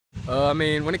I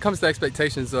mean, when it comes to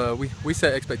expectations, we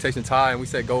set expectations high and we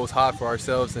set goals high for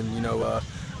ourselves. And I know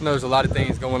there's a lot of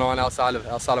things going on outside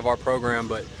of our program,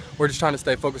 but we're just trying to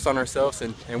stay focused on ourselves,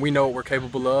 and we know what we're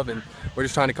capable of, and we're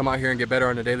just trying to come out here and get better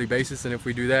on a daily basis. And if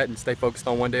we do that and stay focused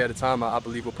on one day at a time, I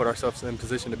believe we'll put ourselves in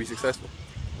position to be successful.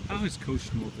 How has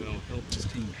Coach Norvell helped his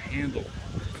team handle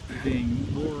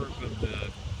being more of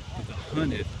the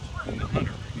hunted than the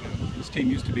hunter? This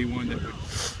team used to be one that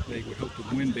they would hope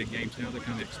to win big games. Now they're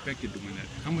kind of expected to win that.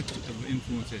 How much of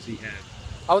influence has he had?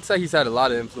 I would say he's had a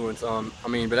lot of influence.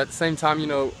 But at the same time,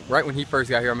 right when he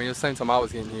first got here, at the same time I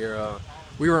was getting here,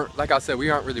 we weren't, like I said, we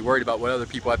aren't really worried about what other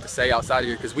people have to say outside of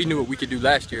here, because we knew what we could do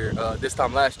last year, this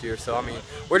time last year. So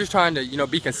we're just trying to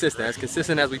be consistent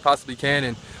as we possibly can,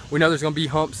 and we know there's going to be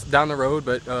humps down the road,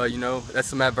 but that's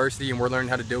some adversity, and we're learning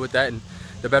how to deal with that. And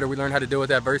the better we learn how to deal with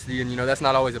adversity, and that's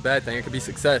not always a bad thing, it could be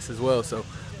success as well. So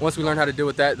once we learn how to deal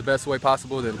with that the best way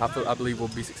possible, then I believe we'll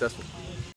be successful.